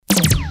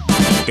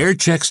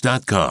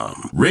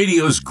Airchecks.com.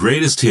 Radio's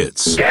greatest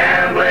hits.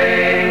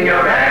 Gambling,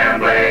 your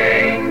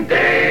gambling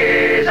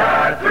days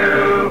are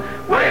through.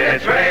 When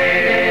it's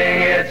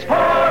raining, it's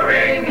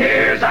pouring.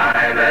 Here's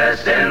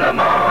Imus in the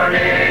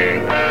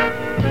morning.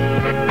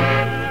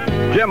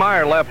 Jim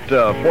Meyer left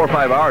 4 or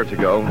 5 hours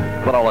ago.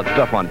 Put all that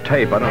stuff on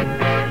tape. I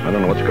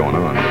don't know what's going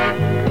on.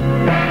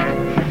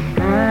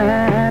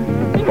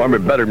 Farmer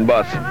Better Than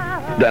Bus.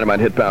 Dynamite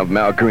hit pound from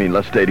Al Green.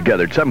 Let's stay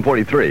together. It's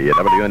 7:43 at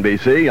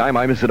WNBC. I'm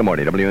Imus in the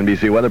morning.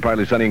 WNBC weather,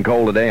 partly sunny and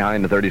cold today. High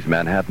in the 30s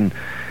Manhattan.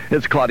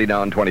 It's cloudy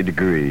down 20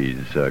 degrees.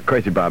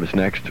 Crazy Bob is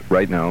next.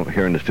 Right now,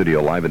 here in the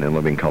studio, live and in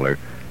living color.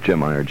 Jim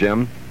Meyer.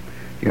 Jim?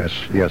 Yes,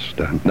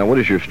 Don. Now, what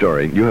is your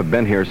story? You have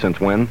been here since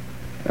when?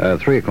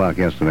 3 o'clock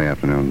yesterday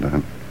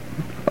afternoon,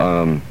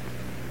 Don.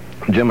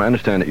 Jim, I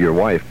understand that your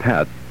wife,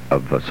 Pat,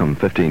 of some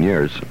 15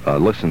 years,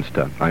 listens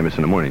to Imus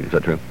in the morning. Is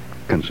that true?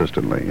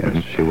 Consistently, yes.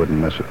 Mm-hmm. She wouldn't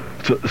miss it.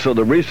 So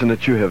the reason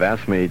that you have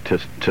asked me to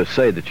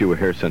say that you were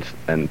here since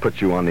and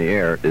put you on the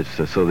air is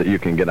so that you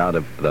can get out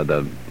of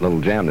the little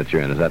jam that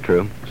you're in. Is that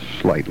true?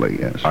 Slightly,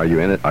 yes. Are you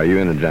in it? Are you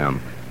in a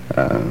jam?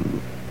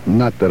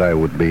 Not that I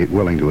would be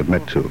willing to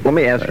admit to. Let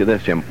me ask you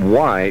this, Jim.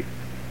 Why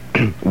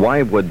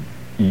would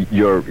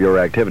your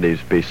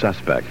activities be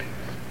suspect?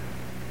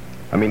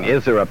 I mean,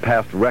 is there a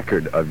past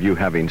record of you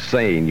having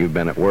saying you've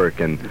been at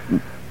work and...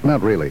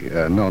 Not really.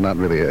 No, not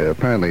really.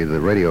 Apparently, the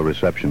radio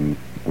reception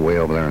way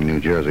over there in New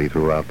Jersey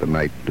throughout the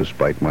night,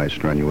 despite my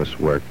strenuous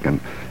work and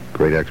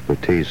great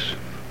expertise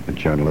in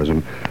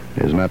journalism,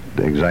 is not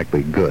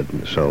exactly good.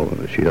 So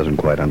she doesn't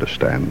quite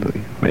understand the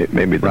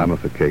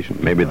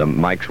ramifications. Maybe the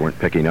mics weren't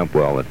picking up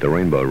well at the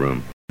Rainbow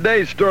Room.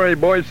 Today's story,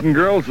 boys and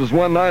girls, is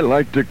one I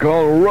like to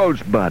call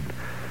Rosebud.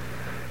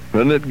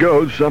 And it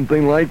goes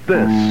something like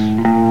this.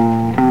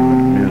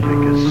 Music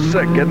is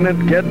sick, isn't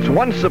it, kids?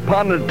 Once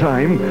upon a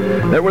time,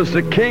 there was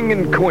a king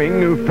and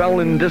queen who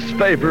fell in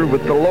disfavor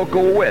with the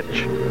local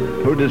witch,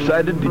 who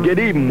decided to get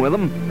even with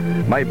them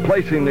by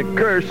placing a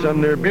curse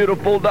on their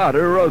beautiful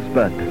daughter,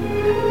 Rosebud.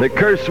 The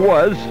curse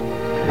was,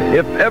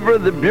 if ever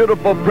the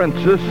beautiful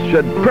princess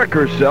should prick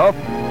herself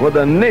with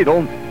a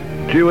needle,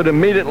 she would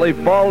immediately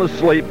fall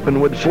asleep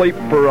and would sleep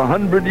for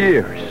 100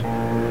 years.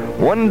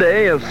 One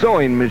day, a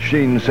sewing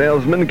machine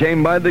salesman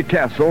came by the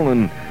castle,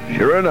 and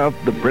sure enough,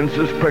 the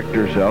princess pricked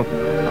herself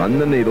on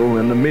the needle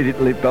and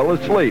immediately fell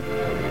asleep.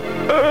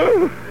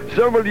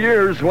 Several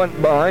years went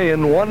by,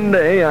 and one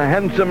day a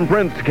handsome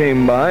prince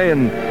came by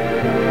and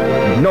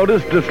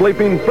noticed a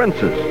sleeping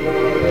princess.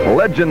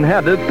 Legend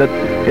had it that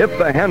if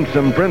the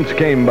handsome prince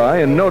came by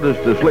and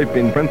noticed the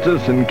sleeping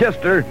princess and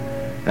kissed her,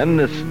 then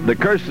the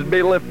curse would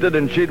be lifted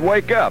and she'd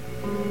wake up.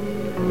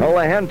 Well,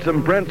 the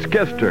handsome prince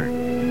kissed her,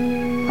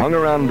 hung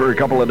around for a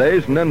couple of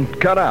days, and then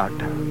cut out.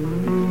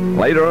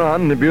 Later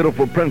on, the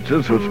beautiful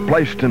princess was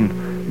placed in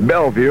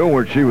Bellevue,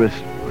 where she was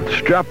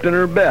strapped in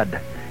her bed.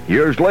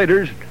 Years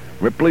later,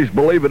 Ripley's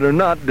Believe It or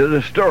Not did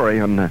a story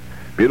on the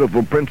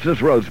beautiful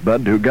Princess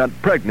Rosebud who got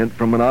pregnant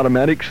from an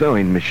automatic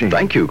sewing machine.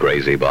 Thank you,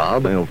 Crazy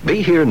Bob.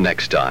 Be here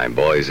next time,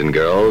 boys and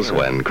girls,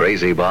 when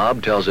Crazy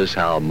Bob tells us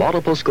how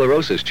multiple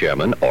sclerosis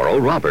chairman Oral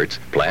Roberts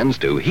plans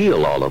to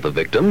heal all of the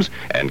victims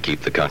and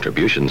keep the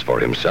contributions for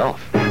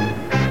himself.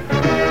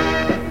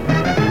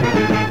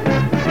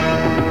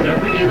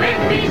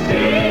 WNBC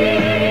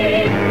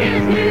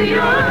is New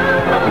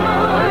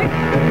York,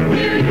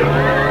 New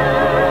York.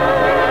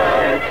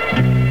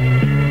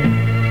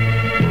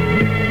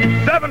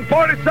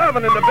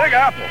 747 in the Big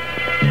Apple.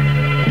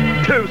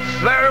 To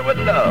Sir with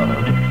Love.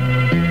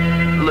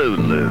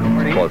 Lulu.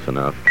 Close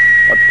enough.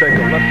 Let's take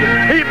a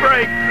Lipton tea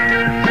break.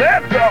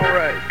 That's all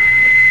right.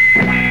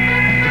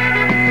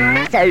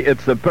 Hey,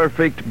 it's the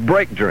perfect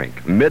break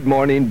drink.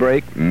 Mid-morning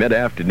break,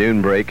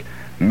 mid-afternoon break,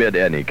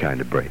 mid-any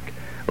kind of break.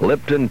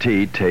 Lipton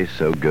tea tastes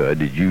so good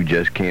that you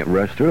just can't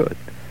rush through it.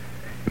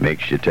 It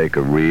makes you take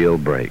a real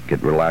break.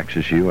 It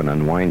relaxes you and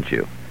unwinds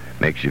you.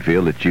 Makes you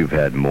feel that you've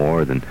had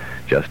more than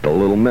just a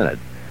little minute.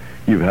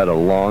 You've had a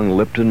long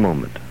Lipton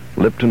moment.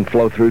 Lipton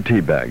flow-through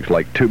tea bags,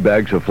 like 2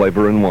 bags of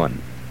flavor in one.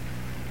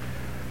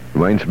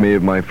 Reminds me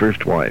of my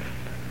first wife.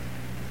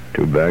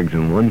 2 bags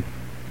in one.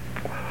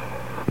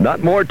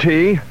 Not more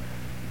tea.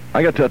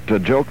 I got that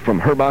joke from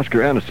Herb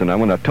Oscar Anderson. I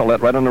want to tell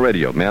that right on the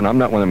radio. Man, I'm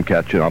not one of them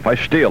cats, you know. If I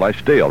steal, I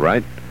steal,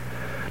 right?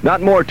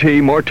 Not more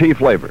tea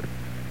flavor.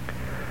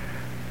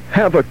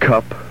 Have a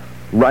cup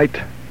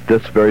right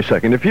this very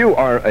second. If you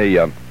are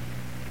a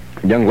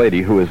young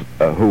lady who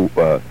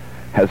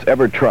has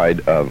ever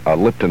tried a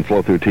Lipton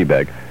flow-through tea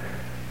bag,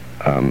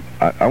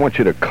 I want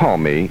you to call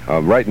me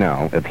right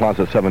now at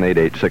Plaza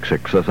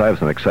 78866, because I have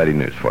some exciting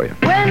news for you.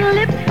 When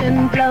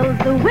Lipton blows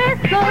the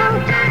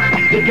whistle,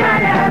 You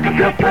gotta have a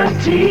cup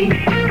of tea.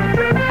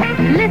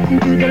 listen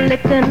to the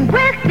Lipton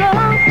whistle.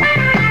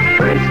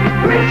 Brisk,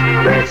 brisk,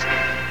 brisk.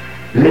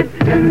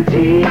 Lipton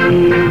tea.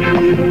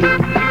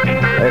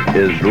 That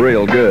is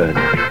real good.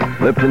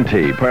 Lipton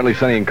tea. Partly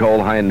sunny and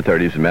cold, high in the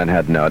 30s in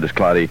Manhattan now. It is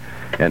cloudy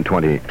and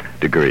 20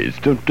 degrees.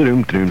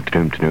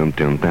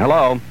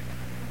 Hello?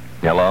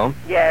 Hello?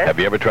 Yes. Have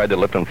you ever tried the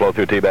Lipton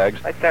flow-through tea bags?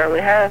 I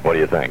certainly have. What do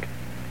you think?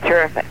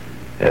 Terrific.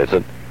 Is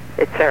it?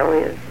 It certainly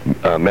is.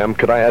 Ma'am,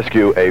 could I ask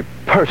you a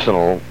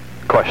personal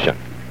question?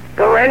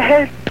 Go right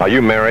ahead. Are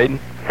you married?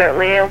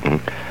 Certainly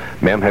am.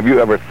 Ma'am, have you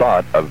ever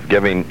thought of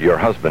giving your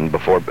husband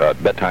before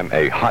bedtime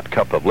a hot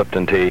cup of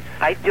Lipton tea?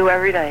 I do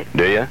every night.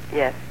 Do you?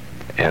 Yes.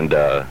 And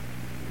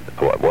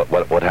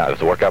what how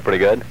does it work out pretty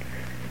good?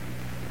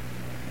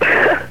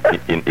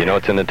 you know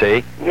what's in the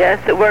tea? Yes,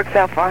 it works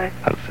out fine.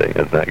 I see.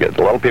 Isn't that good?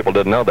 A lot of people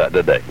didn't know that,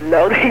 did they?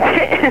 No, they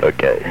didn't.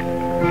 Okay.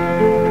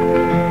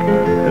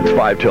 It's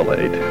 5 till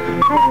 8.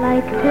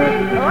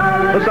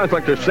 That sounds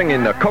like they're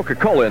singing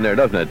Coca-Cola in there,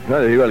 doesn't it?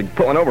 You're really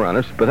pulling over on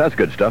us, but that's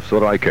good stuff, so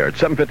do I care. It's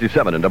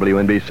 7:57 in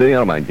WNBC. I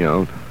don't mind,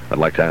 I'd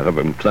like to have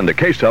them send a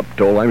case up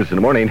to old Imus in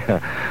the morning.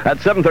 At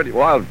 7:30,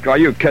 well, are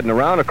you kidding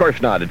around? Of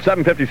course not. It's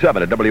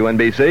 7:57 at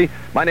WNBC.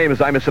 My name is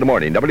Imus in the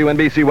morning.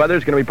 WNBC weather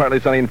is going to be partly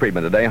sunny in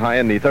Fremont today, high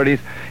in the 30s.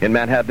 In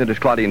Manhattan, it is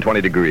cloudy and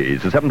 20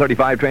 degrees. The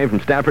 7:35 train from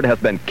Stanford has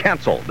been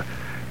canceled.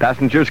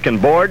 Passengers can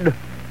board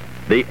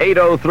the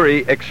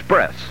 803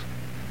 Express.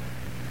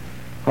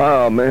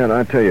 Oh, man,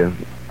 I tell you,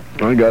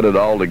 I got it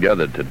all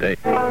together today.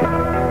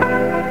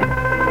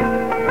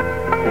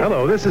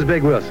 Hello, this is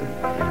Big Wilson.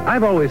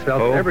 I've always felt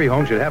that every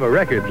home should have a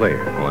record player.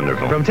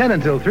 Wonderful. From 10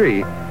 until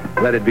 3,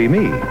 let it be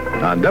me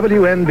on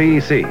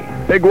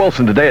WNBC. Big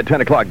Wilson today at 10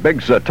 o'clock.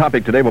 Big's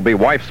topic today will be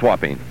wife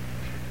swapping.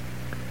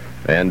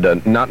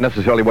 And not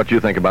necessarily what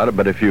you think about it,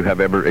 but if you have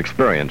ever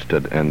experienced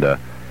it. And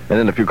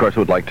then if you, of course,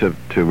 would like to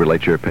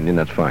relate your opinion,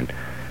 that's fine.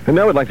 And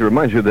I would like to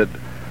remind you that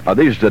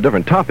these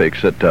different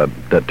topics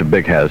that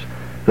Big has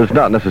does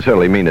not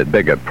necessarily mean that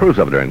Big approves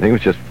of it or anything.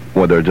 It's just,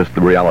 well, they're just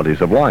the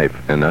realities of life.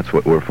 And that's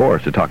what we're for,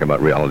 is to talk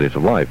about realities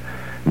of life.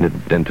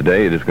 And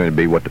today it is going to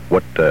be what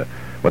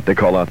they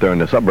call out there in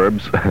the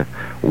suburbs,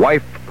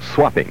 wife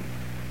swapping.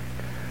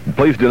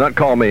 Please do not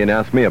call me and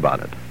ask me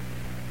about it.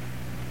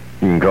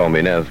 You can call me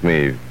and ask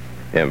me,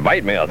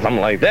 invite me or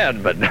something like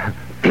that, but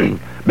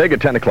Big at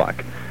 10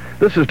 o'clock.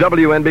 This is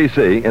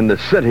WNBC in the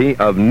city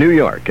of New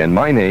York, and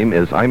my name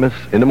is Imus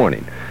in the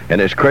morning. And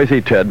as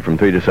Crazy Ted from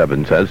 3 to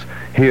 7 says,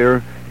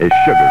 here is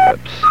Sugar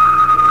Lips.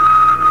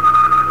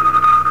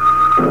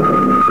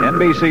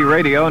 NBC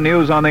Radio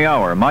News on the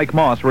Hour. Mike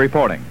Moss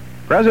reporting.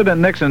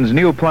 President Nixon's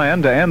new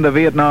plan to end the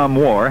Vietnam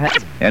War.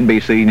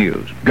 NBC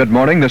News. Good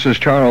morning. This is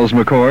Charles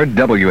McCord,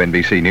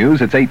 WNBC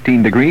News. It's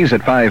 18 degrees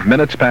at 5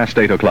 minutes past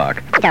 8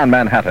 o'clock on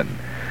Manhattan.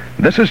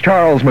 This is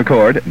Charles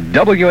McCord,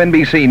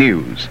 WNBC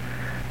News.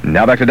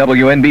 Now back to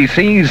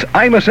WNBC's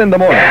Imus in the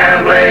morning.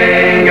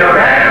 Gambling, your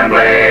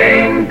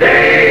gambling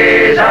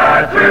days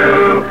are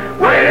through.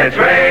 When it's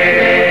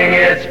raining,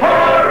 it's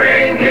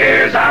pouring.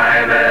 Here's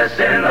Imus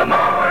in the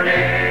morning.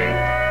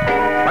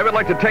 I would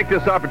like to take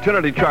this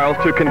opportunity, Charles,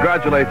 to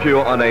congratulate you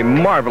on a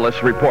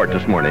marvelous report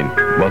this morning.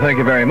 Well, thank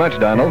you very much,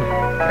 Donald.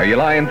 Are you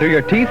lying through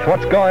your teeth?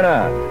 What's going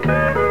on?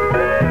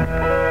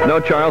 No,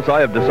 Charles,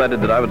 I have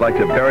decided that I would like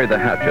to bury the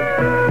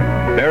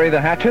hatchet. Bury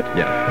the hatchet?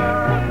 Yeah.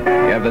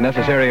 You have the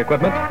necessary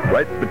equipment?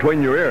 Right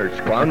between your ears,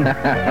 clown.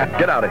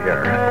 Get out of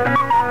here.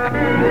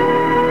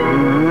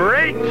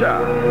 Great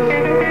job.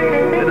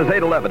 It is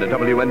 8:11 at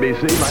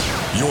WNBC.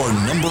 Your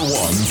number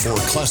one for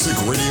classic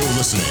radio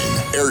listening.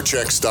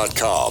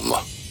 Airchecks.com.